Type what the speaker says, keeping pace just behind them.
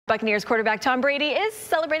Buccaneers quarterback Tom Brady is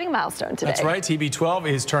celebrating a milestone today. That's right. TB12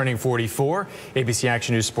 is turning 44. ABC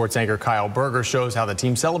Action News sports anchor Kyle Berger shows how the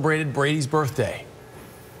team celebrated Brady's birthday.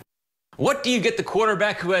 What do you get the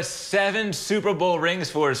quarterback who has 7 Super Bowl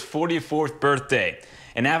rings for his 44th birthday?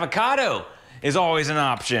 An avocado is always an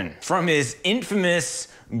option. From his infamous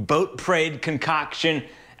boat parade concoction,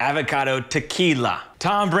 avocado tequila.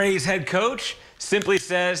 Tom Brady's head coach simply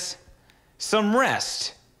says, some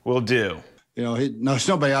rest will do. You know, there's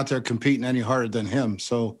nobody out there competing any harder than him.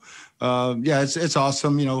 So, yeah, it's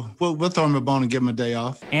awesome. You know, we'll throw him a bone and give him a day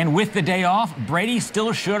off. And with the day off, Brady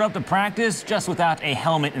still showed up to practice just without a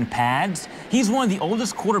helmet and pads. He's one of the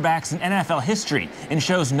oldest quarterbacks in NFL history and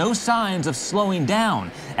shows no signs of slowing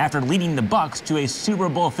down after leading the Bucs to a Super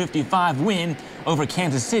Bowl 55 win over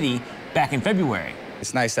Kansas City back in February.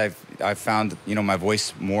 It's nice. I've found, you know, my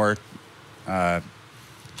voice more.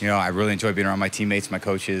 You know, I really enjoy being around my teammates, my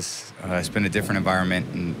coaches. It's been a different environment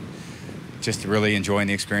and just really enjoying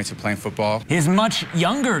the experience of playing football. His much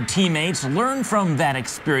younger teammates learn from that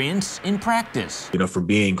experience in practice. You know, for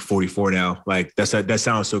being 44 now, like that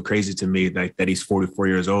sounds so crazy to me, like that he's 44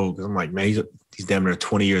 years old. Because I'm like, man, he's damn near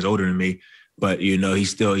 20 years older than me. But you know, he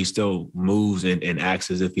still moves and acts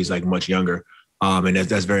as if he's like much younger. And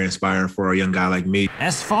that's very inspiring for a young guy like me.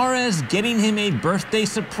 As far as getting him a birthday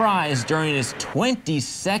surprise during his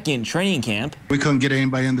 22nd training camp. We couldn't get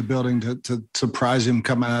anybody in the building to surprise him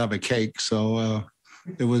coming out of a cake. So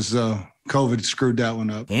it was COVID screwed that one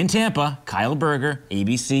up. In Tampa, Kyle Berger,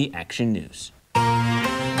 ABC Action News.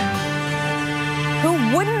 Who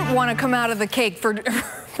wouldn't want to come out of the cake for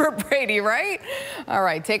Brady, right? All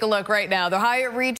right, take a look right now. The Hyatt Reach